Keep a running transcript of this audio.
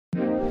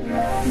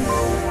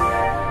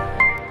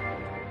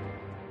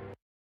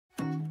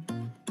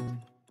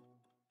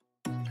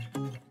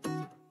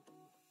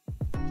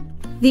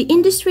The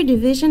industry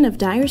division of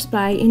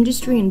Spie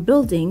Industry and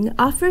Building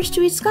offers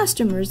to its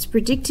customers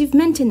predictive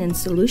maintenance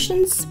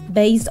solutions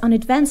based on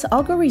advanced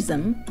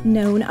algorithm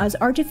known as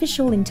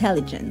artificial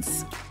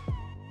intelligence.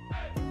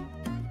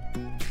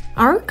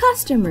 Our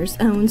customers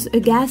owns a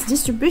gas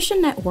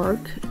distribution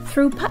network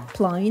through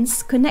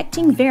pipelines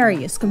connecting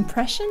various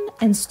compression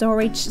and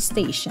storage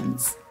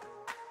stations.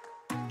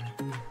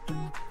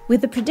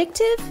 With the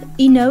predictive,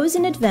 it knows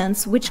in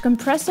advance which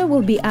compressor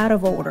will be out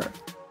of order.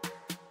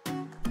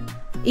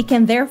 It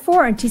can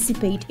therefore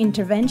anticipate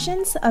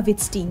interventions of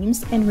its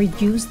teams and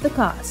reduce the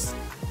cost.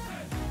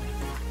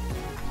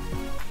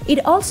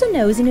 It also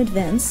knows in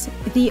advance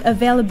the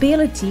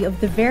availability of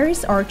the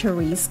various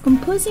arteries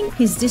composing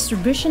his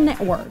distribution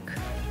network.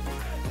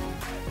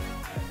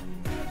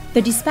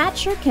 The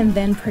dispatcher can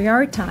then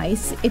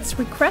prioritize its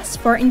requests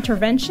for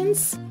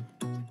interventions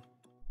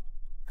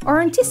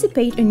or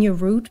anticipate a new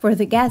route for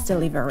the gas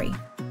delivery.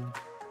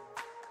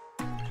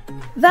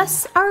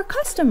 Thus, our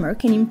customer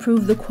can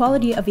improve the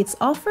quality of its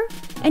offer,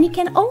 and it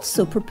can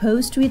also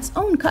propose to its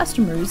own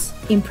customers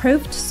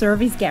improved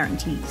service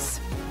guarantees.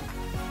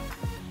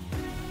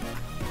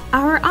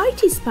 Our IT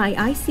Spie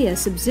ICS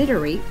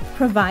subsidiary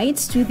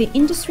provides to the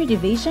industry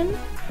division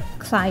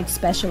cloud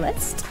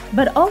specialists,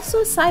 but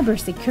also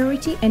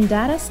cybersecurity and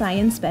data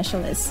science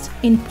specialists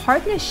in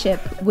partnership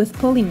with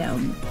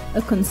Polynome,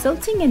 a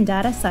consulting and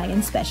data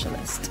science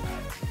specialist.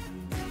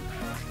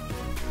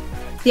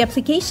 The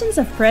applications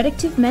of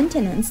predictive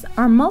maintenance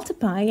are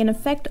multiply and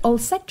affect all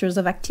sectors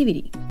of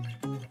activity.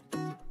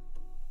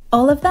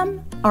 All of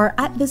them are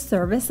at the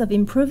service of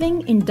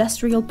improving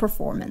industrial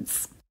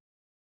performance.